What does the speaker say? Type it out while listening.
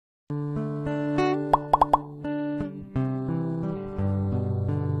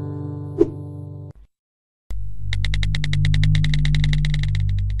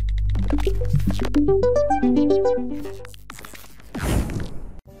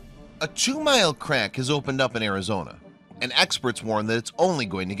A 2-mile crack has opened up in Arizona, and experts warn that it's only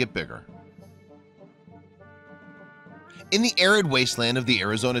going to get bigger. In the arid wasteland of the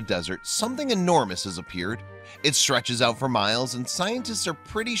Arizona desert, something enormous has appeared. It stretches out for miles, and scientists are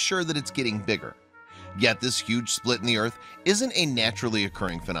pretty sure that it's getting bigger. Yet this huge split in the earth isn't a naturally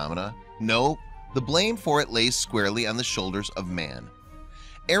occurring phenomena. No, the blame for it lays squarely on the shoulders of man.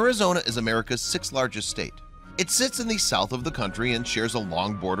 Arizona is America's 6th largest state. It sits in the south of the country and shares a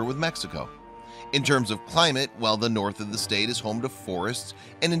long border with Mexico. In terms of climate, while the north of the state is home to forests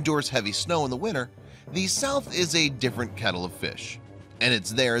and endures heavy snow in the winter, the south is a different kettle of fish, and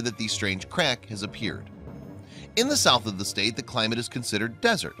it's there that the strange crack has appeared. In the south of the state, the climate is considered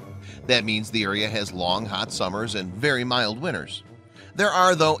desert. That means the area has long, hot summers and very mild winters. There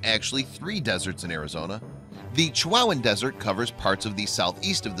are, though, actually 3 deserts in Arizona. The Chihuahuan Desert covers parts of the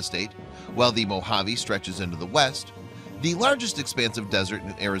southeast of the state, while the Mojave stretches into the west. The largest expanse of desert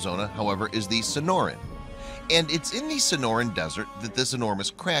in Arizona, however, is the Sonoran, and it's in the Sonoran Desert that this enormous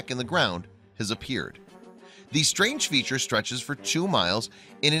crack in the ground has appeared. The strange feature stretches for 2 miles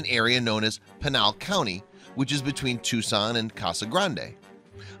in an area known as Pinal County, which is between Tucson and Casa Grande.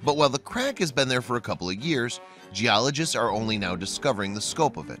 But while the crack has been there for a couple of years, geologists are only now discovering the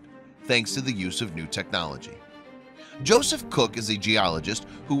scope of it, thanks to the use of new technology. Joseph Cook is a geologist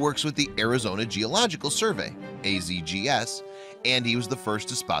who works with the Arizona Geological Survey (AZGS), and he was the first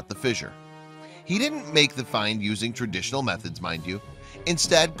to spot the fissure. He didn't make the find using traditional methods, mind you.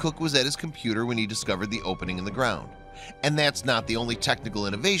 Instead, Cook was at his computer when he discovered the opening in the ground. And that's not the only technical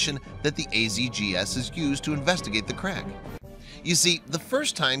innovation that the AZGS has used to investigate the crack. You see, the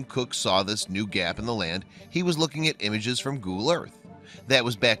first time Cook saw this new gap in the land, he was looking at images from Google Earth. That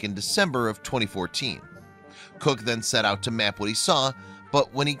was back in December of 2014. Cook then set out to map what he saw,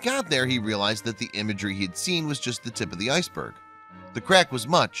 but when he got there, he realized that the imagery he had seen was just the tip of the iceberg. The crack was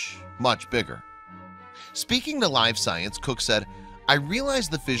much, much bigger. Speaking to Live Science, Cook said, "I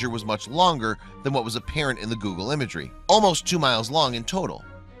realized the fissure was much longer than what was apparent in the Google imagery, almost 2 miles long in total."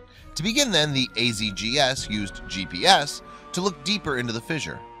 To begin then, the AZGS used GPS to look deeper into the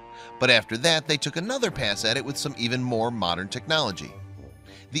fissure, but after that they took another pass at it with some even more modern technology.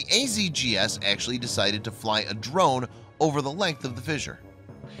 The AZGS actually decided to fly a drone over the length of the fissure,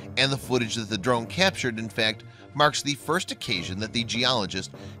 and the footage that the drone captured, in fact, marks the first occasion that the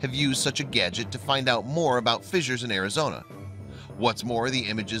geologists have used such a gadget to find out more about fissures in Arizona. What's more, the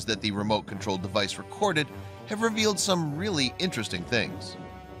images that the remote-controlled device recorded have revealed some really interesting things.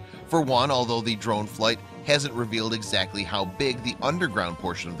 For one, although the drone flight hasn't revealed exactly how big the underground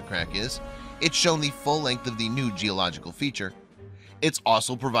portion of the crack is, it's shown the full length of the new geological feature. It's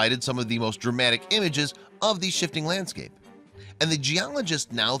also provided some of the most dramatic images of the shifting landscape. And the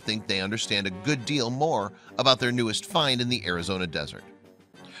geologists now think they understand a good deal more about their newest find in the Arizona desert.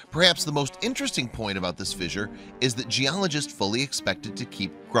 Perhaps the most interesting point about this fissure is that geologists fully expect it to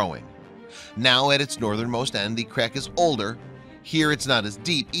keep growing. Now at its northernmost end, the crack is older. Here it's not as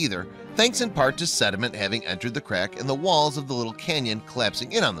deep either, thanks in part to sediment having entered the crack and the walls of the little canyon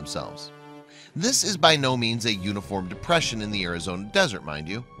collapsing in on themselves. This is by no means a uniform depression in the Arizona desert, mind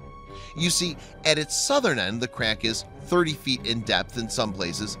you. You see, at its southern end, the crack is 30 feet in depth in some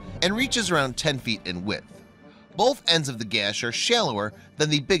places and reaches around 10 feet in width. Both ends of the gash are shallower than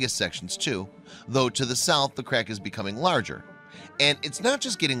the biggest sections too, though to the south the crack is becoming larger. And it's not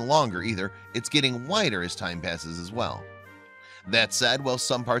just getting longer either, it's getting wider as time passes as well. That said, while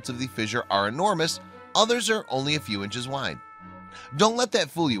some parts of the fissure are enormous, others are only a few inches wide. Don't let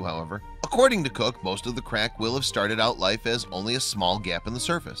that fool you, however. According to Cook, most of the crack will have started out life as only a small gap in the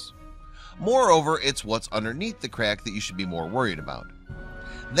surface. Moreover, it's what's underneath the crack that you should be more worried about.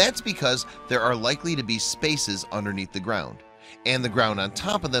 That's because there are likely to be spaces underneath the ground, and the ground on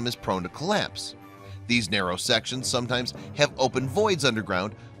top of them is prone to collapse. These narrow sections sometimes have open voids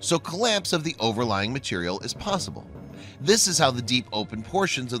underground, so collapse of the overlying material is possible. This is how the deep open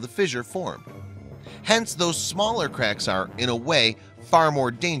portions of the fissure form. Hence, those smaller cracks are, in a way, far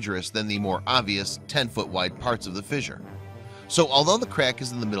more dangerous than the more obvious 10-foot wide parts of the fissure. So although the crack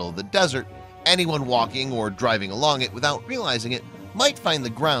is in the middle of the desert, anyone walking or driving along it without realizing it might find the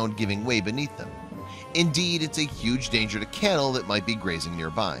ground giving way beneath them. Indeed, it's a huge danger to cattle that might be grazing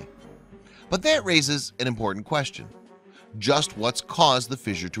nearby. But that raises an important question. Just what's caused the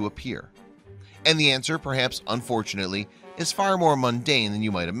fissure to appear? And the answer, perhaps unfortunately, is far more mundane than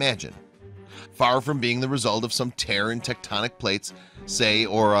you might imagine. Far from being the result of some tear in tectonic plates, say,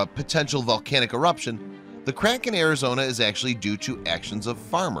 or a potential volcanic eruption, the crack in Arizona is actually due to actions of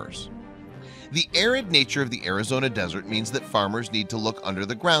farmers. The arid nature of the Arizona desert means that farmers need to look under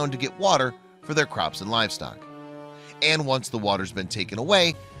the ground to get water for their crops and livestock. and once the water's been taken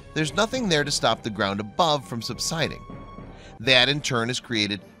away, there's nothing there to stop the ground above from subsiding. That in turn has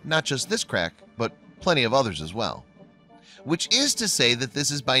created not just this crack, but plenty of others as well. Which is to say that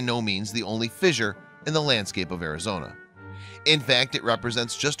this is by no means the only fissure in the landscape of Arizona. In fact, it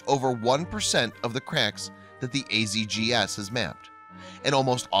represents just over 1% of the cracks that the AZGS has mapped, and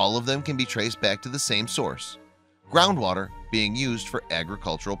almost all of them can be traced back to the same source, groundwater being used for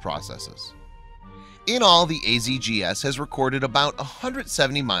agricultural processes. In all, the AZGS has recorded about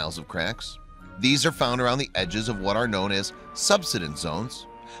 170 miles of cracks. These are found around the edges of what are known as subsidence zones.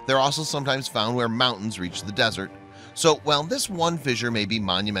 They're also sometimes found where mountains reach the desert. So while this one fissure may be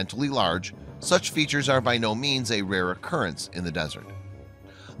monumentally large, such features are by no means a rare occurrence in the desert.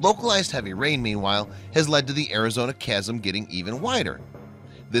 Localized heavy rain, meanwhile, has led to the Arizona chasm getting even wider.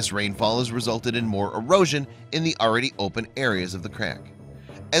 This rainfall has resulted in more erosion in the already open areas of the crack.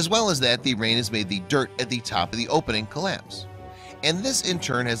 As well as that, the rain has made the dirt at the top of the opening collapse, and this in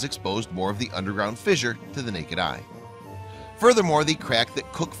turn has exposed more of the underground fissure to the naked eye. Furthermore, the crack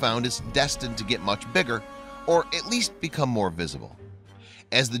that Cook found is destined to get much bigger, or at least become more visible.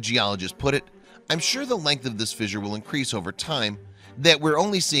 As the geologist put it, I'm sure the length of this fissure will increase over time, that we're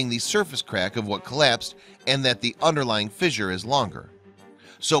only seeing the surface crack of what collapsed and that the underlying fissure is longer.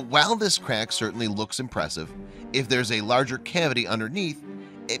 So while this crack certainly looks impressive, if there's a larger cavity underneath,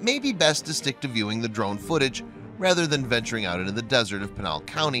 it may be best to stick to viewing the drone footage rather than venturing out into the desert of Pinal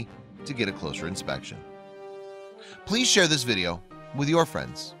County to get a closer inspection. Please share this video with your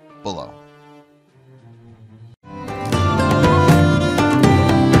friends below.